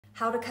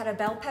How to cut a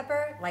bell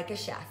pepper like a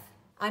chef.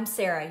 I'm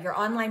Sarah, your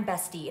online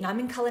bestie, and I'm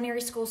in culinary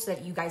school so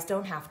that you guys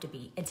don't have to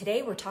be. And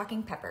today we're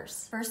talking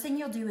peppers. First thing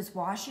you'll do is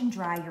wash and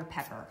dry your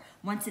pepper.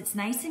 Once it's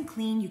nice and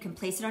clean, you can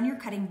place it on your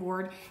cutting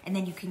board, and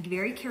then you can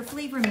very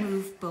carefully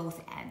remove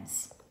both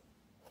ends.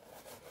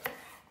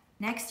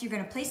 Next, you're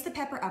gonna place the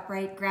pepper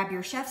upright, grab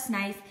your chef's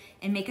knife,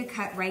 and make a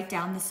cut right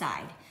down the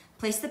side.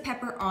 Place the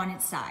pepper on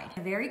its side.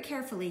 Very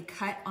carefully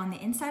cut on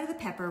the inside of the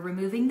pepper,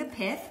 removing the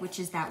pith,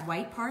 which is that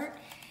white part,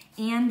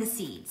 and the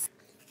seeds.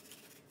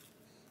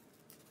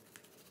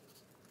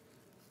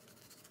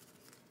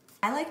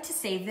 I like to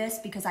save this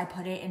because I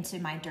put it into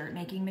my dirt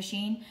making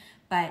machine,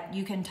 but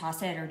you can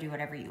toss it or do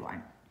whatever you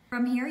want.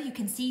 From here, you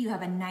can see you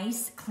have a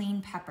nice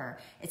clean pepper.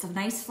 It's a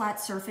nice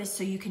flat surface,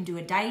 so you can do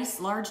a dice,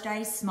 large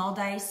dice, small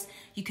dice.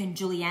 You can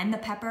julienne the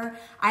pepper.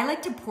 I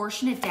like to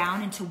portion it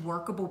down into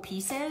workable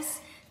pieces.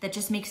 That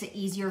just makes it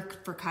easier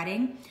for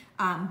cutting.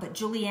 But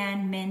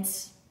julienne,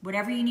 mince,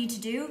 whatever you need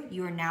to do,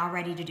 you are now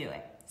ready to do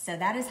it. So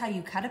that is how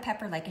you cut a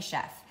pepper like a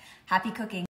chef. Happy cooking.